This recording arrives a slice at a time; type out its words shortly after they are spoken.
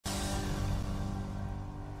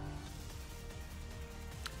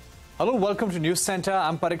Hello, welcome to Newscentre.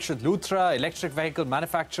 I'm Parikshit. Luthra. Electric vehicle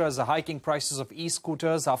manufacturers are hiking prices of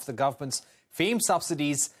e-scooters after the government's famed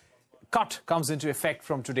subsidies cut comes into effect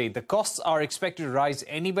from today. The costs are expected to rise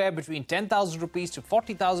anywhere between 10,000 rupees to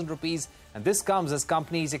 40,000 rupees, and this comes as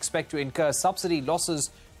companies expect to incur subsidy losses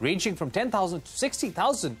ranging from 10,000 to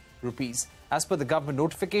 60,000 rupees. As per the government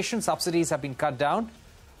notification, subsidies have been cut down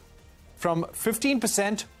from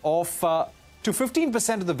 15% to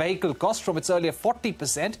 15% of the vehicle cost from its earlier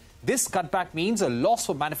 40%. This cutback means a loss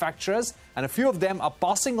for manufacturers, and a few of them are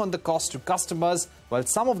passing on the cost to customers, while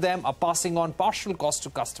some of them are passing on partial cost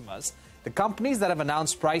to customers. The companies that have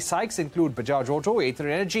announced price hikes include Bajaj Auto, Ather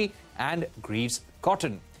Energy and Greaves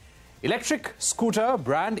Cotton. Electric scooter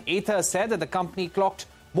brand Ather said that the company clocked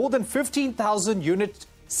more than 15,000 unit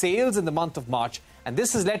sales in the month of March, and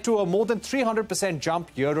this has led to a more than 300%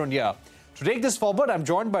 jump year on year. To take this forward, I'm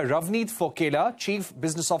joined by Ravneet Phokela, Chief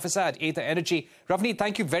Business Officer at Ather Energy. Ravneet,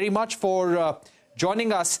 thank you very much for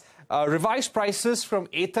joining us. Revised prices from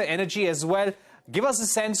Ather Energy as well. Give us a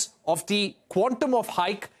sense of the quantum of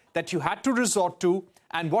hike that you had to resort to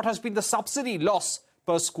and what has been the subsidy loss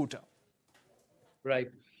per scooter. Right.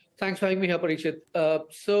 Thanks for having me here, Parikshit.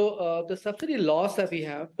 The subsidy loss that we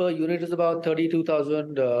have per unit is about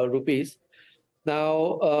 32,000 rupees.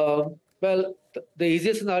 Now, the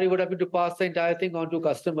easiest scenario would have been to pass the entire thing on to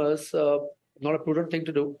customers, not a prudent thing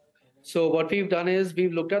to do. So what we've done is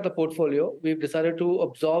we've looked at the portfolio. We've decided to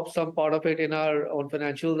absorb some part of it in our own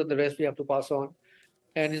financials, and the rest we have to pass on.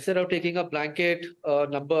 And instead of taking a blanket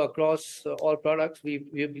number across all products,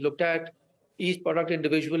 we've looked at each product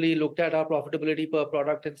individually, looked at our profitability per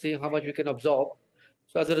product and seeing how much we can absorb.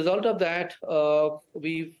 So as a result of that, our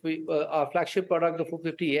flagship product, the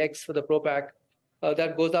 450X for the Pro Pack,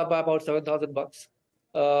 that goes up by about 7,000 bucks,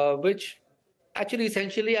 which actually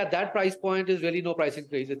essentially at that price point is really no price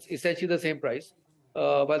increase. It's essentially the same price,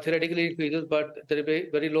 while theoretically it increases, but there is a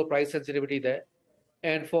very low price sensitivity there.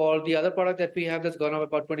 And for the other product that we have, that's gone up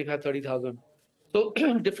about 25,000-30,000. So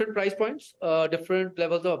different price points, different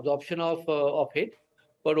levels of absorption of hit,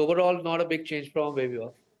 but overall not a big change from where we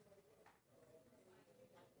were.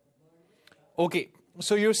 Okay,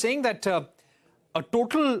 so you're saying that a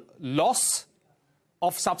total loss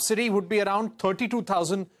of subsidy would be around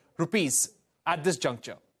 32,000 rupees at this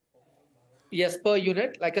juncture. Yes, per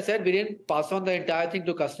unit. Like I said, we didn't pass on the entire thing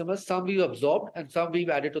to customers. Some we've absorbed and some we've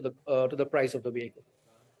added to the price of the vehicle.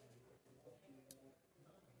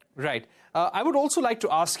 Right. I would also like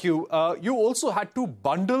to ask you, you also had to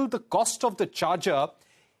bundle the cost of the charger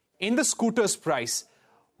in the scooter's price.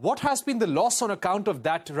 What has been the loss on account of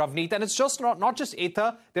that, Ravneet? And it's just not just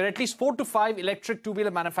Ather. There are at least 4 to 5 electric two-wheeler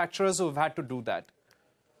manufacturers who have had to do that.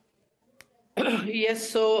 Yes,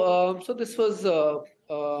 so this was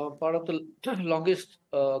part of the longest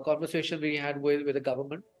conversation we had with the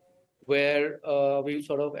government, where we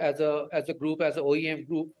sort of, as a group, as an OEM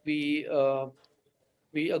group, we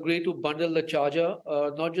agreed to bundle the charger,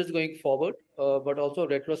 not just going forward, but also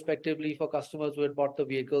retrospectively for customers who had bought the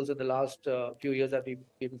vehicles in the last few years that we've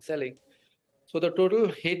been selling. So the total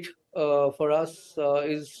hit for us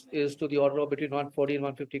is to the order of between 140 and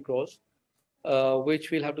 150 crores.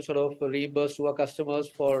 Which we'll have to sort of reimburse to our customers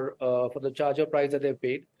for the charger price that they've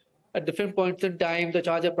paid. At different points in time, the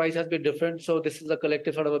charger price has been different, so this is a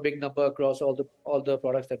collective sort of a big number across all the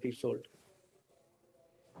products that we've sold.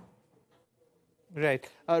 Right,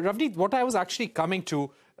 Ravneet, what I was actually coming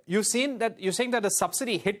to, you're saying that the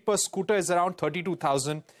subsidy hit per scooter is around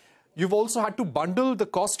 32,000. You've also had to bundle the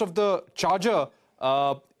cost of the charger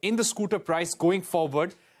in the scooter price going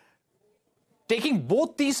forward. Taking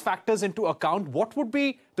both these factors into account, what would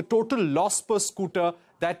be the total loss per scooter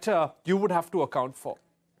that you would have to account for?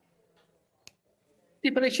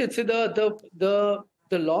 See, Parikshit, the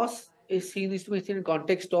loss is to be seen in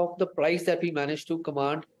context of the price that we managed to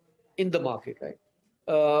command in the market, right?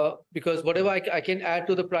 Because whatever I can add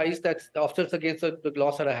to the price, that's offsets against the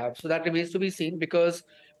loss that I have. So that remains to be seen, because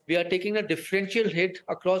we are taking a differential hit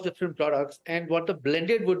across different products, and what the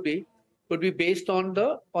blended would be based on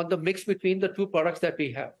the mix between the two products that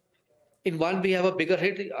we have. In one we have a bigger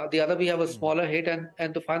hit, the other we have a smaller hit,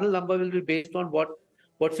 and the final number will be based on what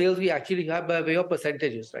sales we actually have by way of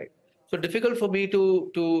percentages, right? So difficult for me to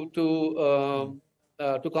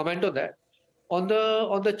comment on that. On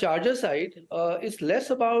the charger side, it's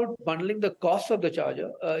less about bundling the cost of the charger.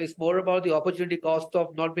 It's more about the opportunity cost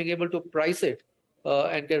of not being able to price it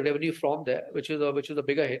and get revenue from there, which is a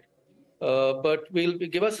bigger hit. But will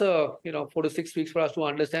give us 4 to 6 weeks for us to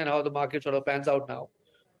understand how the market sort of pans out now,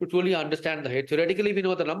 to truly understand the hit. Theoretically, we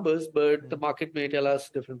know the numbers, but the market may tell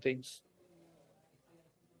us different things.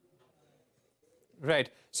 Right.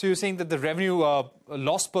 So you're saying that the revenue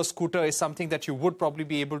loss per scooter is something that you would probably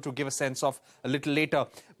be able to give a sense of a little later.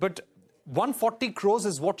 But 140 crores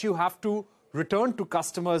is what you have to return to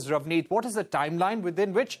customers, Ravneet. What is the timeline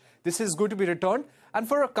within which this is going to be returned? And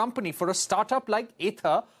for a company, for a startup like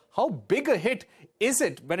Ather, how big a hit is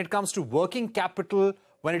it when it comes to working capital,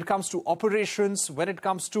 when it comes to operations, when it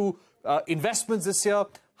comes to investments this year?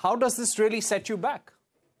 How does this really set you back?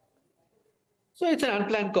 So it's an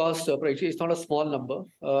unplanned cost, Parikshit. It's not a small number,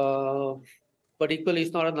 but equally,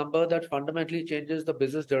 it's not a number that fundamentally changes the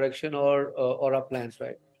business direction or our plans,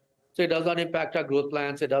 right? So it does not impact our growth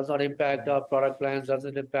plans. It does not impact our product plans.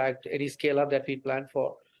 Doesn't impact any scale up that we plan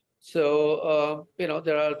for. So there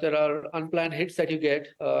are unplanned hits that you get.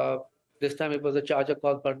 This time it was a charger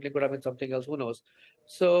cost, bundling could have been something else. Who knows?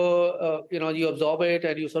 So you absorb it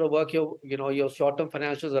and you sort of work your short-term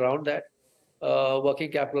financials around that,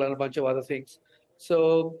 working capital and a bunch of other things.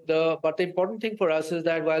 So the important thing for us is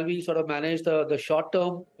that while we sort of manage the short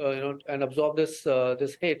term, and absorb this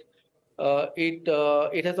hit,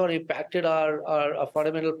 it has not impacted our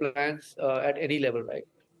fundamental plans at any level, right?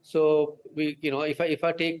 So if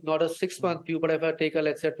I take not a 6-month view, but if I take a,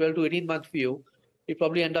 let's say, 12 to 18-month view, we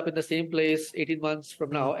probably end up in the same place 18 months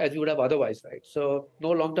from now as we would have otherwise, right? So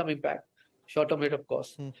no long-term impact, short-term rate of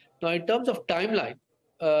cost. Now, in terms of timeline,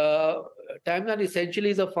 timeline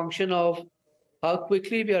essentially is a function of how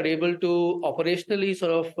quickly we are able to operationally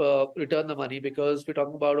sort of return the money, because we're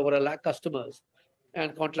talking about over 1 lakh customers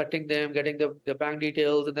and contracting them, getting the bank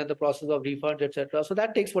details, and then the process of refunds, etc. So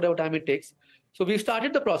that takes whatever time it takes. So we've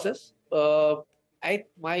started the process.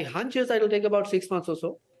 My hunch is that it'll take about 6 months or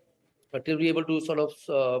so, but we'll be able to sort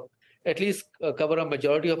of at least cover a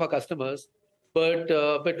majority of our customers. But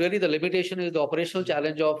really the limitation is the operational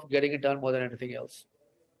challenge of getting it done more than anything else.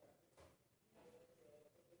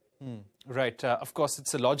 Right. Of course,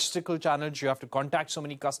 it's a logistical challenge. You have to contact so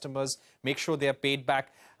many customers, make sure they are paid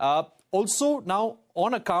back. Also, now,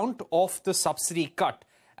 on account of the subsidy cut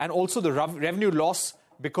and also the revenue loss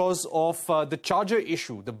because of the charger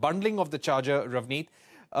issue, the bundling of the charger, Ravneet,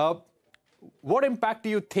 what impact do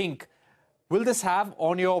you think will this have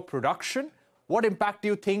on your production? What impact do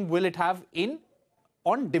you think will it have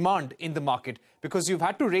on demand in the market? Because you've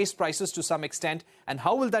had to raise prices to some extent, and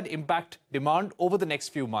how will that impact demand over the next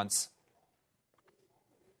few months?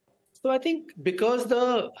 So I think because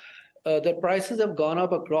the prices have gone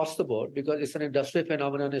up across the board, because it's an industry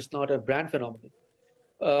phenomenon, it's not a brand phenomenon.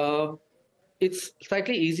 It's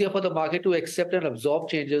slightly easier for the market to accept and absorb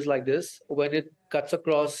changes like this when it cuts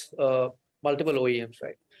across multiple OEMs,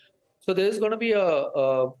 right? So there's going to be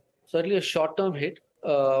certainly a short-term hit,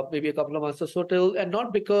 maybe a couple of months or so till, and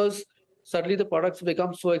not because suddenly the products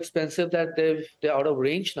become so expensive that they're out of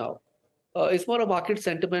range now. It's more a market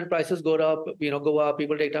sentiment. Prices go up.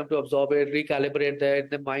 People take time to absorb it, recalibrate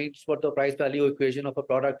their minds what the price value equation of a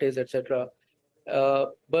product is, etc.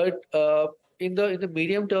 But in the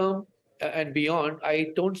medium term and beyond,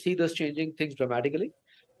 I don't see this changing things dramatically.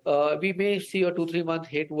 We may see a 2-3 month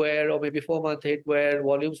hit or maybe 4-month hit where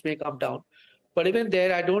volumes may come down. But even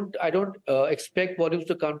there, I don't expect volumes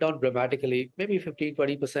to come down dramatically, maybe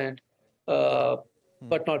 15-20%,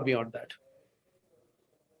 but not beyond that.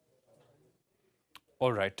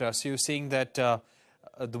 All right. So you're saying that the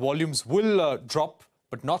volumes will drop,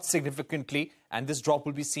 but not significantly, and this drop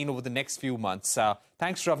will be seen over the next few months.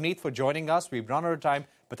 Thanks, Ravneet, for joining us. We've run out of time,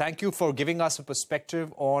 but thank you for giving us a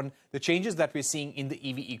perspective on the changes that we're seeing in the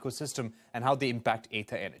EV ecosystem and how they impact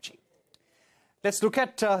Ather Energy. Let's look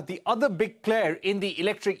at the other big player in the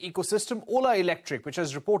electric ecosystem, Ola Electric, which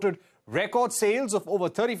has reported record sales of over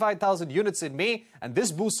 35,000 units in May, and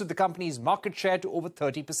this boosted the company's market share to over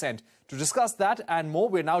 30%. To discuss that and more,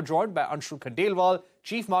 we're now joined by Anshul Khandelwal,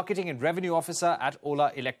 Chief Marketing and Revenue Officer at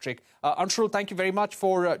Ola Electric. Anshul, thank you very much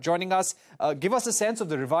for joining us. Give us a sense of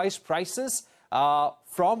the revised prices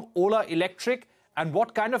from Ola Electric, and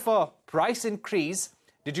what kind of a price increase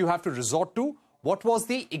did you have to resort to? What was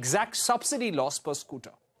the exact subsidy loss per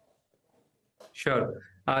scooter? Sure.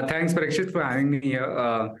 Thanks, Parikshit, for having me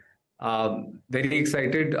here. Very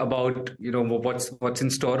excited about what's in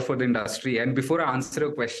store for the industry. And before I answer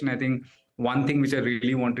a question, I think one thing which I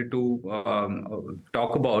really wanted to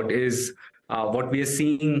talk about is what we are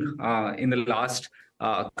seeing in the last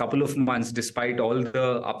couple of months, despite all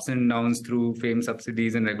the ups and downs through FAME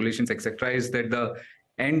subsidies and regulations, etc., is that the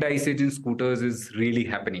end usage in scooters is really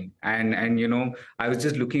happening. And I was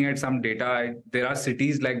just looking at some data. There are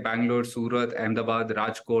cities like Bangalore, Surat, Ahmedabad,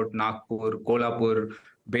 Rajkot, Nagpur, Kolhapur,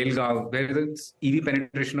 Belgaum, where the EV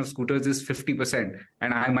penetration of scooters is 50%.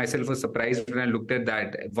 And I myself was surprised when I looked at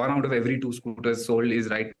that. 1 out of every 2 scooters sold is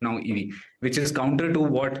right now EV, which is counter to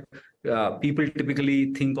what people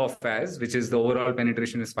typically think of as, which is the overall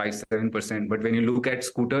penetration is 5-7%. But when you look at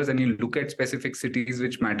scooters and you look at specific cities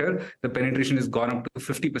which matter, the penetration has gone up to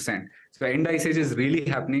 50%. So end usage is really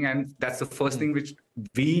happening, and that's the first thing which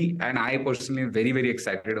we and I personally am very, very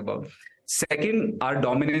excited about. Second, our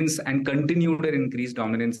dominance and continued increased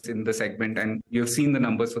dominance in the segment. And you've seen the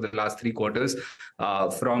numbers for the last 3 quarters,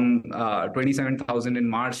 from 27,000 in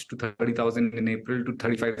March to 30,000 in April to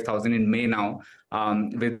 35,000 in May now,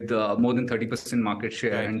 with more than 30% market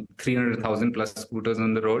share and 300,000 plus scooters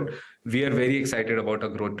on the road. We are very excited about our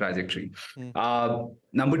growth trajectory.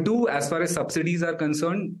 Number 2, as far as subsidies are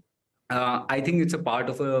concerned, I think it's a part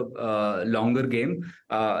of a longer game.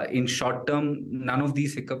 In short term, none of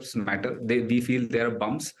these hiccups matter. We feel there are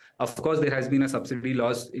bumps. Of course, there has been a subsidy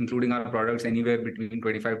loss, including our products, anywhere between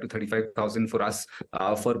 25 to 35,000 for us,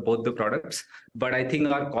 for both the products. But I think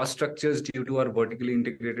our cost structures, due to our vertically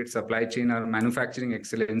integrated supply chain, our manufacturing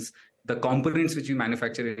excellence, the components which we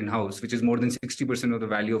manufacture in-house, which is more than 60% of the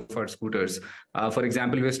value of our scooters. For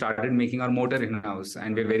example, we have started making our motor in-house,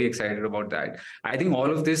 and we're very excited about that. I think all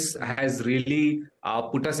of this has really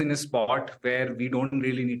put us in a spot where we don't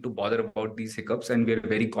really need to bother about these hiccups, and we're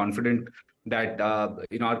very confident that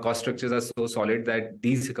our cost structures are so solid that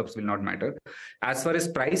these hiccups will not matter. As far as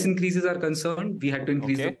price increases are concerned, we had to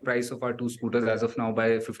increase the price of our 2 scooters as of now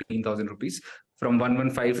by 15,000 rupees, from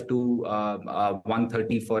 115 to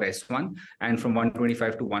 130 for S1, and from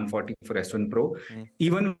 125 to 140 for S1 Pro.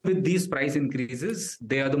 Even with these price increases,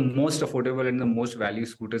 they are the most affordable and the most value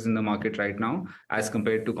scooters in the market right now as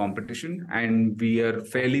compared to competition. And we are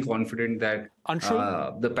fairly confident that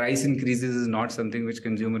the price increases is not something which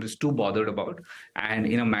consumer is too bothered about. And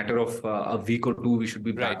in a matter of a week or 2, we should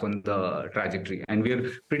be back on the trajectory. And we're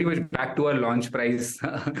pretty much back to our launch price,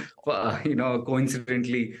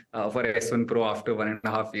 coincidentally, for S1 Pro after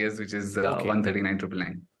 1.5 years, which is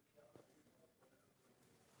 139,999.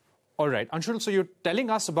 All right, Anshul, so you're telling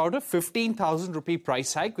us about a 15,000 rupee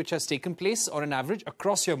price hike, which has taken place on an average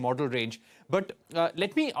across your model range. But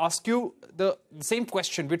let me ask you the same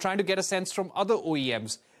question. We're trying to get a sense from other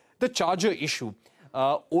OEMs. The charger issue.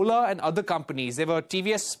 Ola and other companies, they were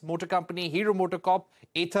TVS Motor Company, Hero MotoCorp,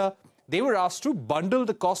 Ather. They were asked to bundle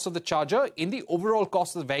the cost of the charger in the overall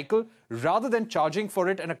cost of the vehicle rather than charging for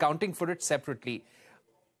it and accounting for it separately.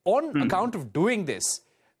 On account of doing this,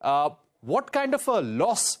 what kind of a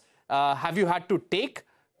loss have you had to take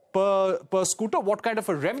per scooter? What kind of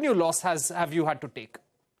a revenue loss have you had to take?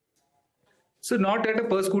 So not at a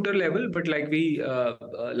per scooter level, but like we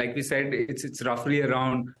said, it's roughly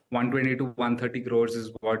around 120 to 130 crores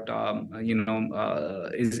is what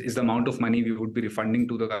is the amount of money we would be refunding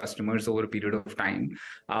to the customers over a period of time.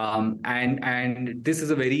 And this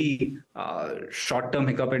is a very short-term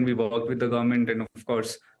hiccup, and we work with the government and of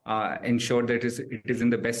course ensure that it is in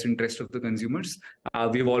the best interest of the consumers.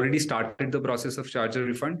 We've already started the process of charger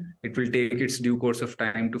refund. It will take its due course of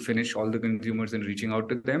time to finish all the consumers and reaching out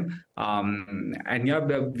to them. And yeah,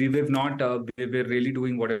 we're really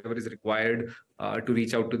doing whatever is required to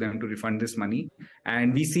reach out to them to refund this money.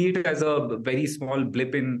 And we see it as a very small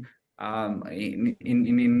blip in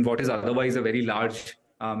what is otherwise a very large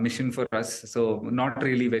mission for us. So not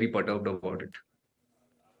really very perturbed about it.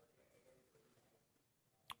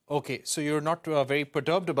 Okay, so you're not very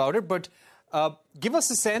perturbed about it, but give us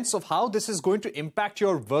a sense of how this is going to impact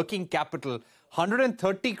your working capital.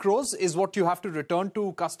 130 crores is what you have to return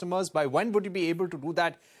to customers. By when would you be able to do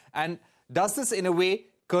that? And does this in a way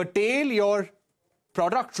curtail your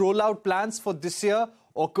product rollout plans for this year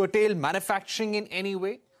or curtail manufacturing in any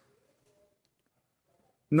way?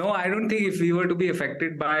 No, I don't think if we were to be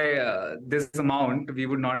affected by this amount, we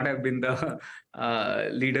would not have been the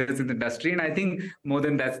leaders in the industry. And I think more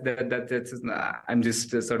than that's I'm just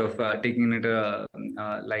sort of taking it a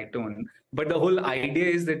light tone. But the whole idea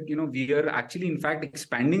is that, we are actually, in fact,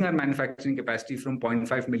 expanding our manufacturing capacity from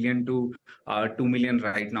 0.5 million to 2 million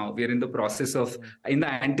right now. We are in the process of, in the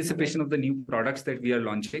anticipation of the new products that we are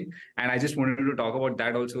launching. And I just wanted to talk about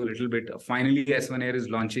that also a little bit. Finally, S1 Air is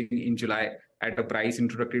launching in July at a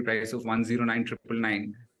introductory price of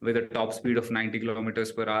 109,999 with a top speed of 90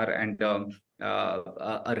 kilometers per hour and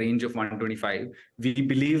a range of 125. We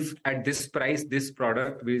believe at this price, this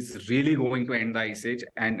product is really going to end the ice age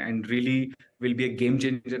and really will be a game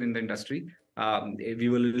changer in the industry. We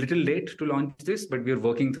were a little late to launch this, but we are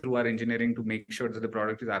working through our engineering to make sure that the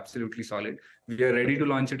product is absolutely solid. We are ready to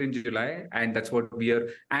launch it in July, and that's what we are.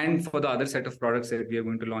 And for the other set of products that we are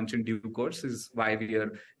going to launch in due course is why we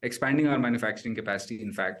are expanding our manufacturing capacity,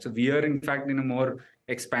 in fact. So we are, in fact, in a more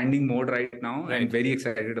expanding mode right now, and very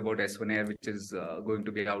excited about S1 Air, which is going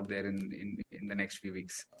to be out there in the next few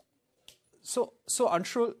weeks. So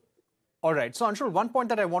Anshul, All right. So, Anshul, one point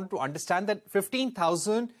that I want to understand, that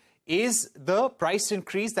 15,000 is the price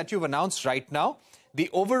increase that you've announced right now. The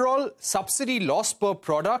overall subsidy loss per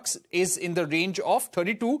products is in the range of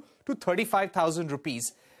 32 to 35,000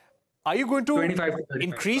 rupees. Are you going to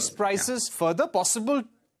increase prices further? Possible?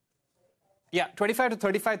 Yeah, 25 to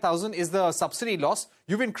 35,000 is the subsidy loss.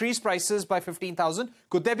 You've increased prices by 15,000.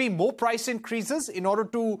 Could there be more price increases in order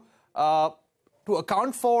to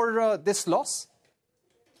account for this loss?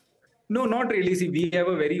 No, not really. See, we have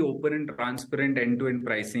a very open and transparent end-to-end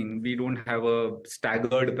pricing. We don't have a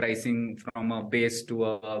staggered pricing from a base to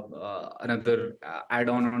another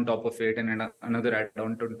add-on on top of it and another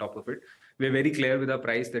add-on on top of it. We're very clear with the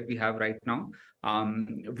price that we have right now.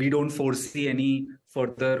 We don't foresee any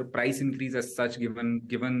further price increase as such,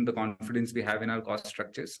 given the confidence we have in our cost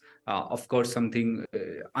structures. Of course,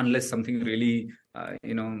 unless something really,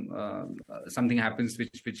 something happens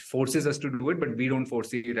which forces us to do it, but we don't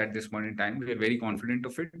foresee it at this point in time. We are very confident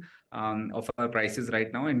of it, of our prices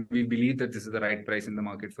right now, and we believe that this is the right price in the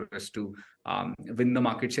market for us to win the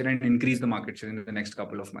market share and increase the market share in the next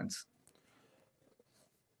couple of months.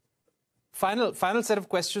 Final set of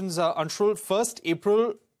questions, Anshul. 1st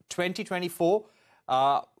April 2024.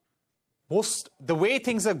 The way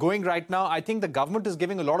things are going right now, I think the government is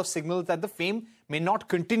giving a lot of signals that the FAME may not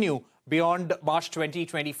continue beyond March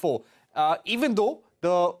 2024. Even though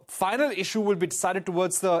the final issue will be decided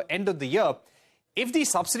towards the end of the year, if these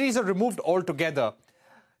subsidies are removed altogether,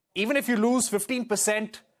 even if you lose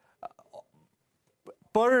 15%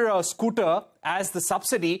 per scooter as the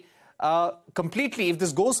subsidy, completely, if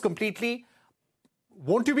this goes completely,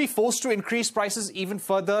 won't you be forced to increase prices even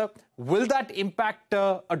further? Will that impact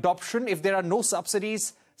adoption if there are no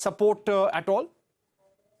subsidies support at all?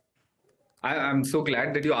 I'm so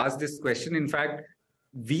glad that you asked this question. In fact,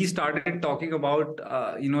 we started talking about,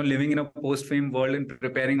 living in a post-FAME world and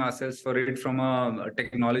preparing ourselves for it from a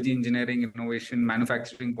technology, engineering, innovation,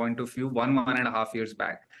 manufacturing point of view 1.5 years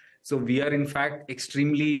back. So we are in fact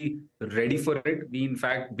extremely ready for it. We in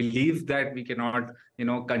fact believe that we cannot,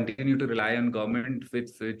 continue to rely on government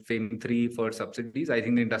with FAME 3 for subsidies. I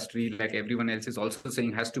think the industry, like everyone else, is also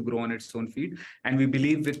saying has to grow on its own feet. And we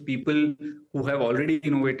believe with people who have already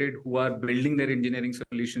innovated, who are building their engineering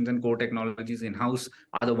solutions and core technologies in-house,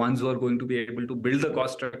 are the ones who are going to be able to build the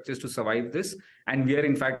cost structures to survive this. And we are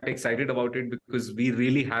in fact excited about it because we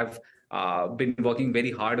really have been working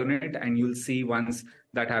very hard on it, and you'll see once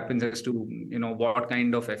that happens as to what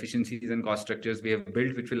kind of efficiencies and cost structures we have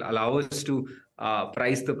built, which will allow us to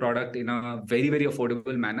price the product in a very, very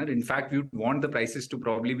affordable manner. In fact, we would want the prices to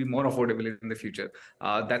probably be more affordable in the future.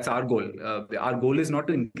 That's our goal. Our goal is not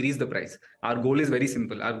to increase the price. Our goal is very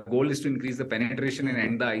simple. Our goal is to increase the penetration and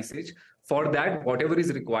end the ice age. For that, whatever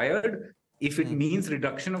is required, if it means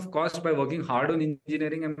reduction of cost by working hard on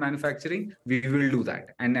engineering and manufacturing, we will do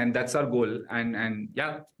that. And that's our goal. And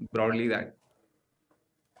yeah, broadly that.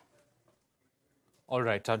 All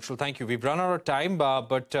right, Anshul, thank you. We've run out of time,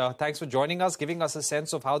 but thanks for joining us, giving us a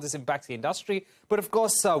sense of how this impacts the industry. But of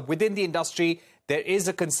course, within the industry, there is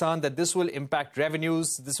a concern that this will impact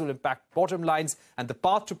revenues, this will impact bottom lines, and the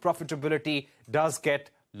path to profitability does get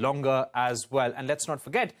longer as well. And let's not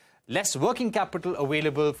forget, less working capital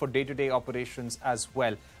available for day-to-day operations as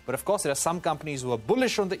well. But of course, there are some companies who are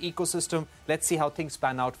bullish on the ecosystem. Let's see how things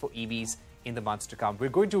pan out for EVs in the months to come. We're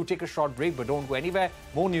going to take a short break, but don't go anywhere.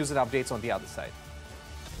 More news and updates on the other side.